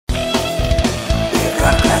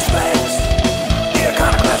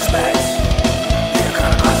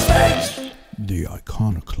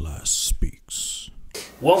Iconoclast Speaks.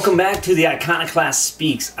 Welcome back to the Iconoclast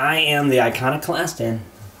Speaks. I am the Iconoclast, and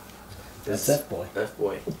that's F-Boy.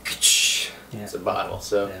 F-Boy. Yeah. It's a bottle,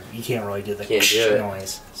 so... Yeah, you can't really do the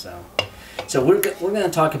noise. So we're going to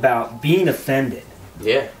talk about being offended.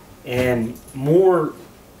 Yeah. And more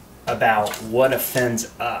about what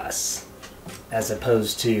offends us as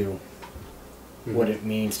opposed to what it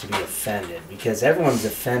means to be offended. Because everyone's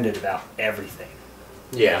offended about everything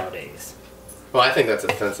nowadays. Well, I think that's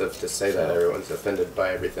offensive to say that everyone's offended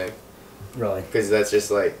by everything. Really? Because that's just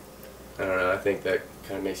like, I don't know, I think that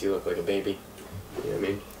kind of makes you look like a baby. You know what I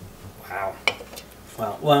mean? Wow.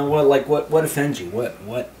 Well, like what offends you?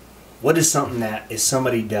 What is something that if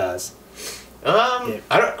somebody does? I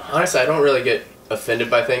don't really get offended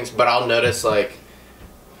by things, but I'll notice like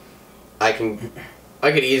I can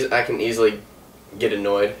easily get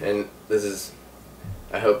annoyed, and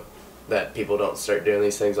I hope that people don't start doing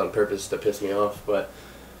these things on purpose to piss me off, but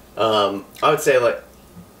I would say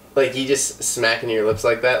like you just smacking your lips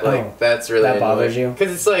like that, that's really that bothers annoying. you?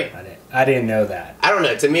 Because it's like I didn't know that. I don't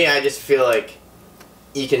know. To me, I just feel like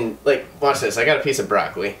you can watch this. I got a piece of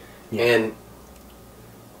broccoli, and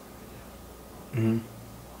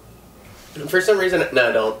for some reason,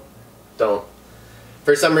 don't.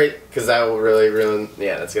 For some reason, because that will really ruin.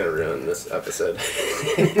 Yeah, that's gonna ruin this episode.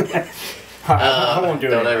 I won't do it.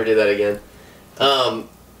 Don't ever do that again.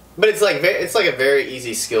 But it's like a very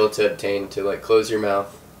easy skill to obtain, to like close your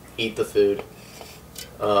mouth, eat the food.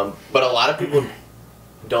 But a lot of people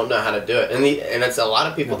don't know how to do it, and it's a lot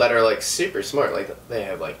of people that are like super smart. Like they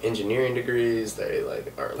have like engineering degrees, they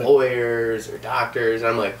like are lawyers or doctors. And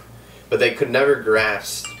I'm like, but they could never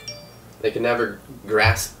grasp. They could never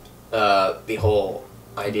grasp the whole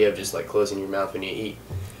idea of just like closing your mouth when you eat.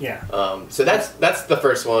 Yeah. So that's the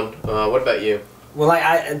first one. What about you? Well,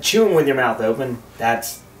 I chewing with your mouth open,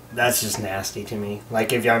 that's just nasty to me.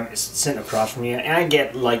 Like if I'm sitting across from you, and I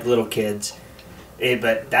get like little kids,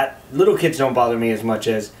 but that little kids don't bother me as much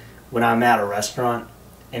as when I'm at a restaurant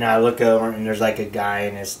and I look over and there's like a guy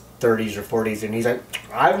in his 30s or 40s and he's like,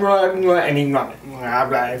 and he's not.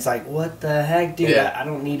 It's like, what the heck, dude? Yeah. I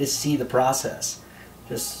don't need to see the process.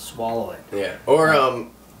 Just swallow it. Yeah. Or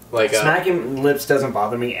smacking lips doesn't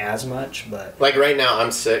bother me as much, but like right now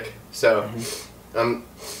I'm sick, so I'm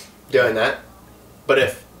doing that. But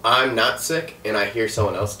if I'm not sick and I hear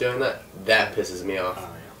someone else doing that, that pisses me off.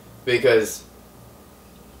 Because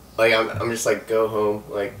like I'm just like, go home,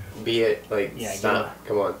 like be it, like stop,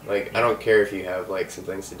 come on, like I don't care if you have like some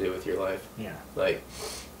things to do with your life. Yeah. Like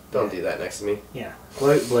don't do that next to me. Yeah.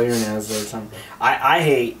 Blow your nose or something. I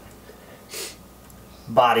hate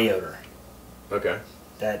body odor. Okay.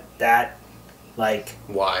 That like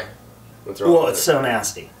why? What's wrong? Well, with it's it? so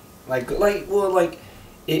nasty.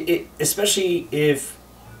 It especially if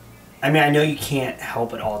I know you can't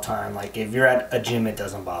help it all the time. Like if you're at a gym, it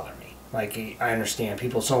doesn't bother me. Like I understand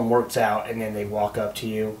someone works out and then they walk up to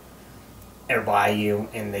you or by you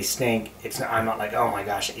and they stink. I'm not like, oh my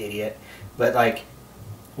gosh, idiot. But like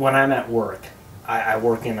when I'm at work, I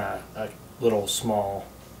work in a little small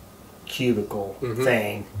cubicle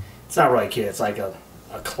thing. It's not really cute. It's like a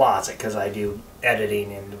closet because I do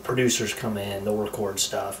editing and the producers come in, they'll record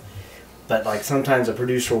stuff. But like sometimes a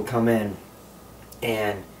producer will come in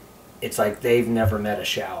and it's like they've never met a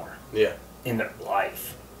shower in their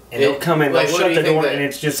life. And they'll come in, they'll shut the door, and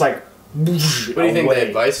it's just like, what do you think the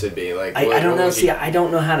advice would be? Like, I don't know. See, I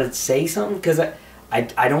don't know how to say something because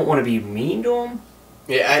I don't want to be mean to them.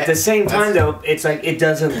 Yeah. At the same time, though, it's like it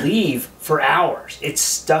doesn't leave for hours. It's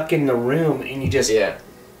stuck in the room, and you just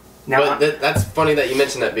Now, but that's funny that you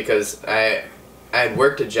mentioned that because I had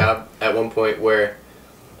worked a job at one point where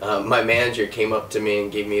my manager came up to me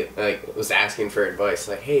and gave me was asking for advice,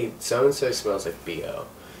 like, hey, so and so smells like BO.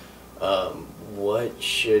 What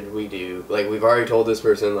should we do? Like, we've already told this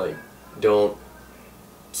person, like, don't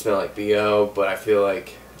smell like BO, but I feel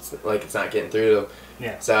like it's not getting through to them.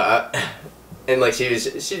 Yeah. So and like she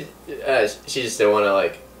just didn't want to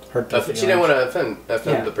like she didn't want to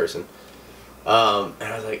offend the person. And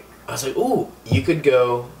I was like, ooh, you could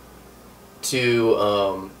go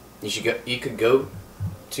to you could go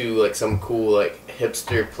to like some cool like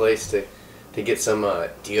hipster place to get some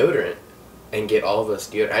deodorant and get all of us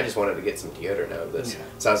deodorant. I just wanted to get some deodorant out of this. Yeah.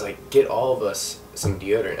 So I was like, get all of us some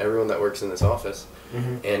deodorant, everyone that works in this office.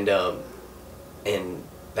 And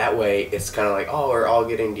that way it's kind of like, oh, we're all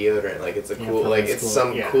getting deodorant. Like it's a cool, like it's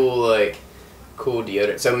some cool cool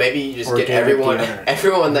deodorant. So maybe you just get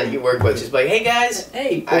everyone that you work with, just like, hey guys,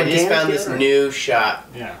 hey, I just found this new shop.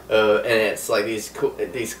 Yeah. And it's like these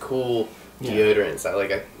cool deodorants.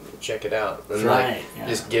 I check it out. And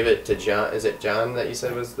just give it to John. Is it John that you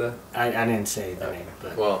said was the? I didn't say the name,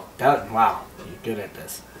 but wow, you're good at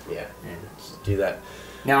this. Yeah. Just do that.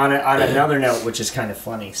 Now on another note, which is kind of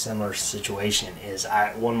funny, similar situation is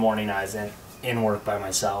one morning I was in work by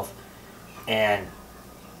myself, and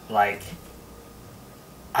like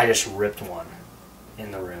I just ripped one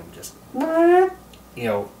in the room, just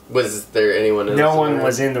Was there anyone else? No one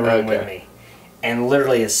was in the room with me. And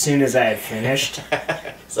literally, as soon as I had finished,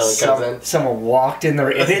 someone walked in the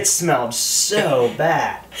room, and it smelled so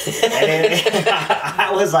bad. And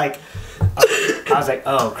I was like,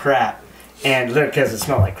 oh crap, and because it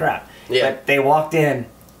smelled like crap. Yeah. But they walked in,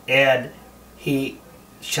 and he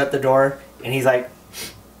shut the door, and he's like,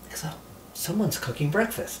 someone's cooking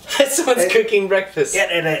breakfast. Someone's cooking breakfast. Yeah,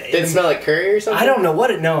 did it smell like curry or something? I don't know what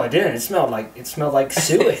it. No, it didn't. It smelled like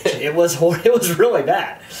sewage. It was really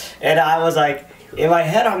bad. And I was like, in my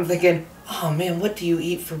head, I'm thinking, oh man, what do you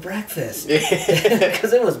eat for breakfast?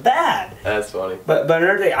 Because it was bad. That's funny. But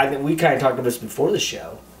another thing, I think we kind of talked about this before the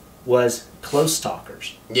show, was close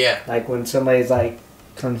talkers. Yeah. Like when somebody's like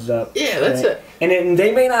comes up. Yeah, that's it. And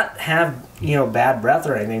they may not have bad breath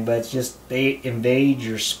or anything, but it's just they invade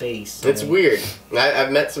your space. It's weird.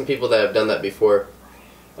 I've met some people that have done that before,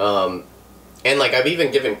 and like I've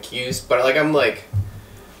even given cues, but like I'm like,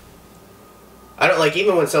 I don't like,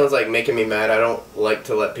 even when someone's like making me mad, I don't like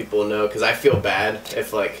to let people know because I feel bad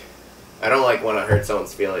if like I don't like when I hurt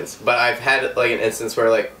someone's feelings. But I've had like an instance where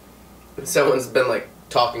like someone's been like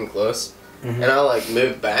talking close, and I'll like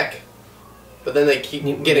move back. But then they keep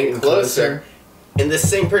getting closer, and this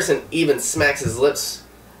same person even smacks his lips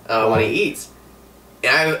when he eats.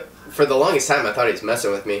 And for the longest time, I thought he was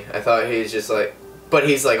messing with me. I thought he was just like, but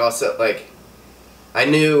he's like also like, I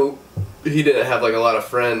knew he didn't have like a lot of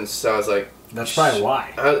friends, so I was like, that's probably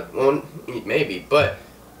why. Well, maybe, but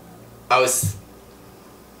I was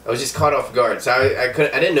just caught off guard, so I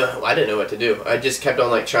didn't know what to do. I just kept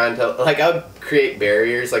on like trying to like I would create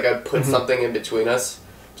barriers, like I'd put something in between us.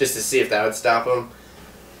 Just to see if that would stop him.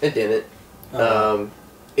 It didn't.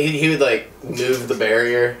 He would like move the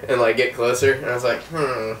barrier and like get closer, and I was like,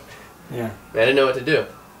 Yeah. I didn't know what to do.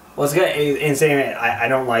 Well, it's good. In saying it, I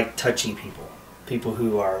don't like touchy people. People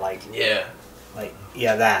who are like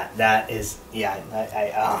that is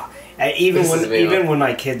even when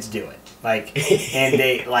my kids do it, like, and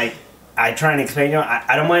they like, I try and explain to them.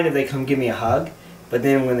 I don't mind if they come give me a hug, but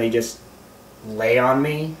then when they just lay on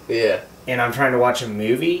me. Yeah. And I'm trying to watch a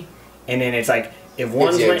movie, and then it's like if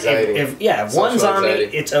one's if one's on me,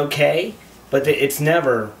 it's okay, but it's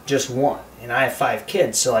never just one. And I have 5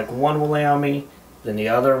 kids, so like one will lay on me, then the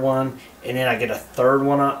other one, and then I get a third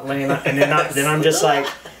one laying on, and then I'm just like,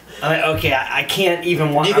 okay, I can't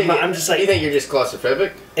even watch. I'm just like, you think you're just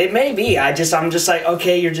claustrophobic? It may be. I'm just like,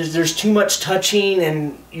 okay, there's too much touching,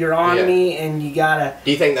 and you're on me, and you gotta.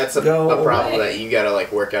 Do you think that's a problem that you gotta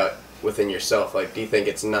like work out within yourself? Like, do you think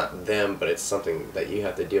it's not them, but it's something that you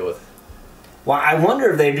have to deal with? Well, I wonder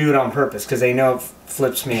if they do it on purpose because they know it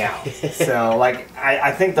flips me out. So, like,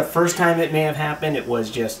 I think the first time it may have happened, it was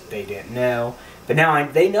just they didn't know. But now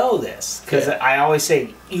they know this because I always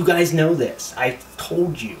say, you guys know this. I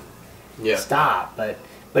told you. Yeah. Stop. But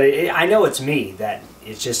I know it's me that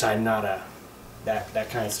it's just I'm not a that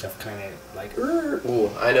kind of stuff kind of like. Ooh,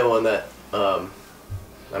 I know one that I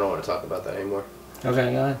don't want to talk about that anymore.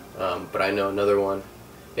 Okay, go ahead. But I know another one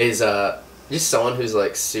is just someone who's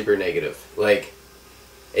like super negative. Like,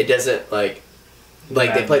 it doesn't like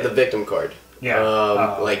they play the victim card.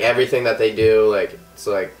 Yeah. Everything that they do, like it's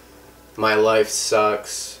like my life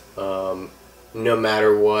sucks. No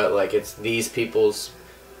matter what, like it's these people's,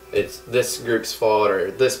 it's this group's fault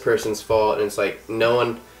or this person's fault, and it's like no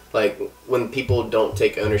one. Like, when people don't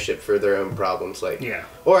take ownership for their own problems, like,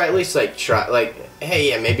 or at least, like, try, like, hey,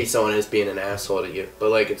 yeah, maybe someone is being an asshole to you,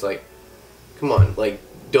 but, like, it's like, come on, like,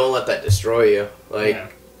 don't let that destroy you.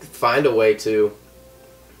 Like, find a way to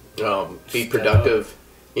be productive.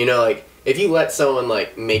 You know, like, if you let someone,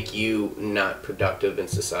 like, make you not productive in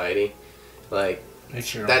society, like,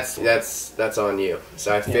 that's on you.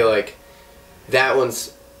 So I feel like that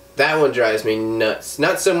one drives me nuts.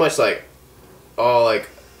 Not so much, like, like,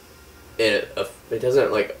 it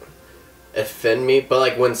doesn't like offend me, but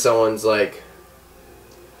like when someone's like,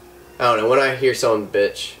 I don't know, when I hear someone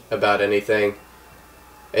bitch about anything,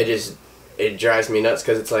 it drives me nuts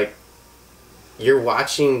because it's like, you're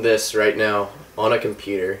watching this right now on a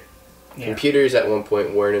computer. Computers at one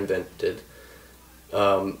point weren't invented.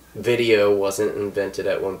 Video wasn't invented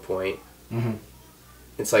at one point.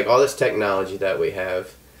 it's like all this technology that we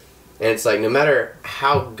have, and it's like no matter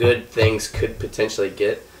how good things could potentially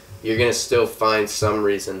get, you're gonna still find some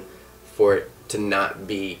reason for it to not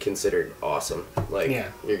be considered awesome. Like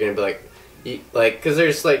you're gonna be like, because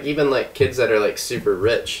there's like even like kids that are like super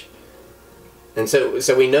rich, and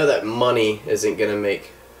so we know that money isn't gonna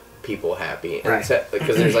make people happy, and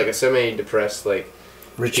because there's like so many depressed like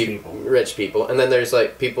rich people, and then there's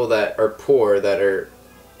like people that are poor that are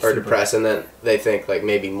depressed, and then they think like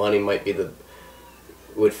maybe money might be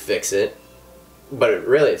would fix it, but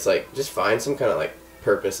it's like just find some kind of like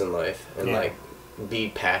purpose in life and like be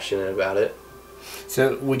passionate about it.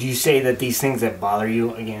 So would you say that these things that bother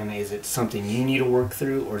you, again, is it something you need to work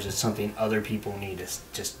through, or is it something other people need to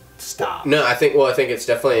just stop? No, I think it's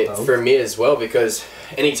definitely both for me as well, because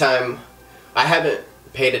anytime I haven't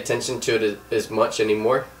paid attention to it as much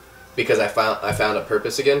anymore because I found a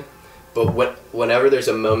purpose again. But whenever there's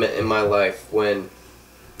a moment in my life when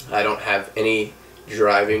I don't have any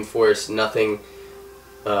driving force, nothing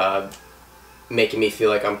making me feel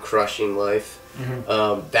like I'm crushing life,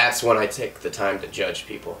 that's when I take the time to judge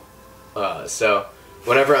people. So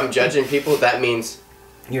whenever I'm judging people, that means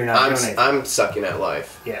you're not I'm sucking at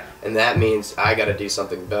life. Yeah. And that means I got to do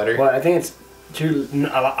something better. Well, I think it's true.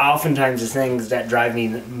 Oftentimes the things that drive me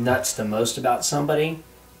nuts the most about somebody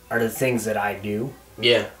are the things that I do.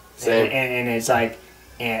 Yeah. Same. And it's like,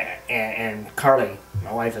 and Carly,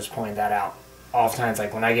 my wife, has pointed that out oftentimes.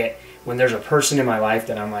 Like when there's a person in my life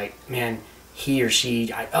that I'm like, man, he or she,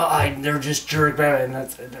 they're just jerk,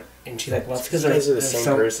 and she's like, well, it's because they're the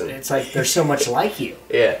same person. It's like they're so much like you.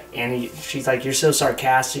 Yeah. And she's like, you're so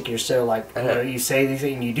sarcastic. You're so like, you say these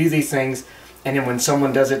things, and you do these things, and then when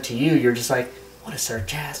someone does it to you, you're just like, what a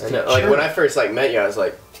sarcastic. Like when I first like met you, I was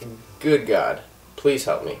like, good God, please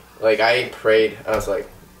help me. Like I prayed. I was like,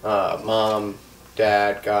 Mom,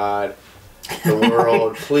 Dad, God, the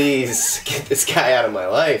world, please get this guy out of my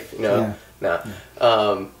life. You know? Yeah.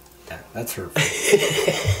 No. That's hurtful.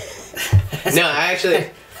 No, I actually.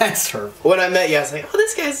 That's hurtful. When I met you, I was like, oh,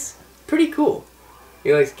 this guy's pretty cool.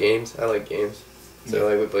 He likes games. I like games. So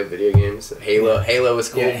like we played video games. Halo was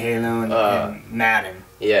cool. Yeah, Halo and Madden.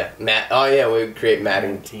 Yeah, Oh yeah, we would create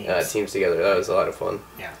Madden teams together. That was a lot of fun.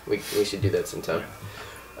 Yeah. We should do that sometime.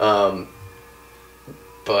 Yeah.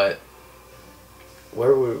 But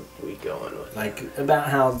where were we going with like that? About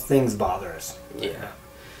how things bother us. Yeah.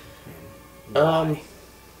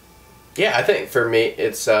 Yeah, I think for me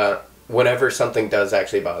it's whenever something does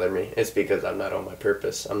actually bother me, it's because I'm not on my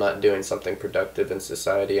purpose. I'm not doing something productive in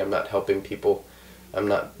society. I'm not helping people. I'm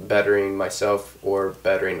not bettering myself or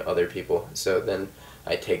bettering other people. So then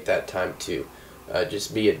I take that time to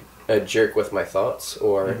just be a jerk with my thoughts,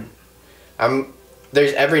 or I'm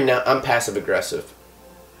passive aggressive.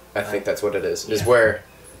 I think that's what it is. Is where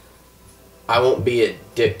I won't be a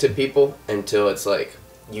dick to people until it's like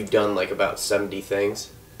you've done like about 70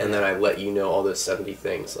 things, and then I let you know all those 70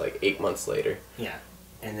 things like 8 months later. Yeah.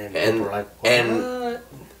 And then people are like, what? And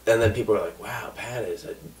then people are like, wow, Pat is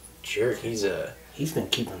a jerk. He's been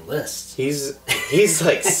keeping lists. He's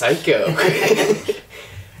like psycho.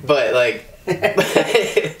 But like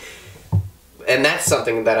and that's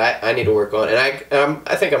something that I need to work on, and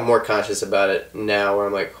I think I'm more conscious about it now, where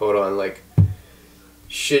I'm like, hold on, like,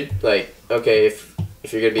 okay, if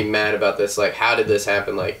you're gonna be mad about this, like, how did this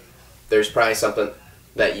happen? Like, there's probably something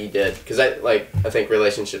that you did, because I think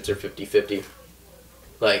relationships are 50-50.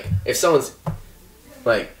 Like, if someone's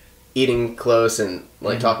like eating close and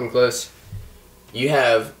like talking close, you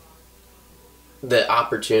have the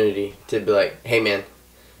opportunity to be like, hey man,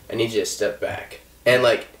 I need you to step back, and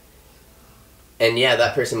like. And yeah,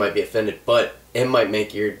 that person might be offended, but it might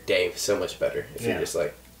make your day so much better if you're just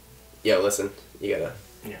like, yo, listen, you gotta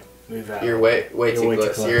move out. You're way too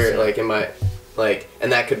close. You're like in my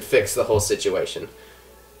and that could fix the whole situation.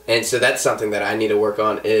 And so that's something that I need to work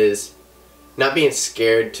on, is not being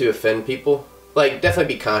scared to offend people. Like,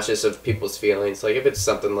 definitely be conscious of people's feelings. Like, if it's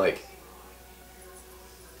something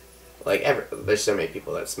there's so many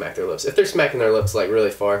people that smack their lips. If they're smacking their lips like really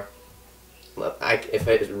far, if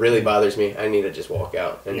it really bothers me, I need to just walk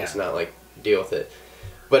out and just not like deal with it.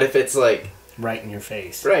 But if it's like right in your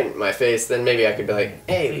face, then maybe I could be like,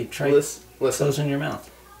 hey, listen, closing your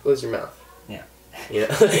mouth. Close your mouth. Yeah. You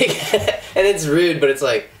know, and it's rude, but it's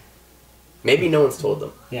like maybe no one's told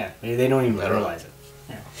them. Yeah, maybe they don't even realize it.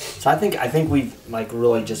 Yeah. So I think we've like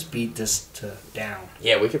really just beat this down.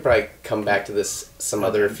 Yeah, we could probably come back to this some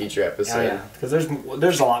other future episode. Yeah, because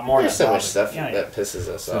there's a lot more. There's so much stuff that pisses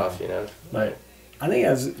us off, you know. But I think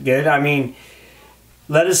that's good. I mean,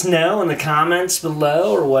 let us know in the comments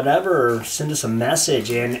below or whatever, or send us a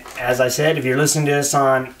message. And as I said, if you're listening to us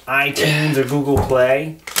on iTunes or Google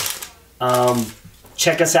Play,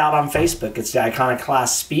 check us out on Facebook. It's the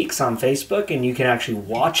Iconoclast Speaks on Facebook, and you can actually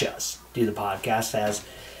watch us do the podcast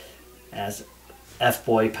as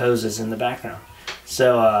F-Boy poses in the background.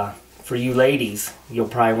 So for you ladies, you'll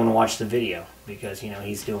probably want to watch the video because,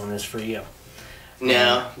 he's doing this for you.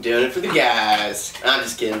 No, doing it for the guys. I'm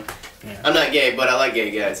just kidding. Yeah. I'm not gay, but I like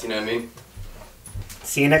gay guys, you know what I mean?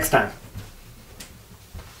 See you next time.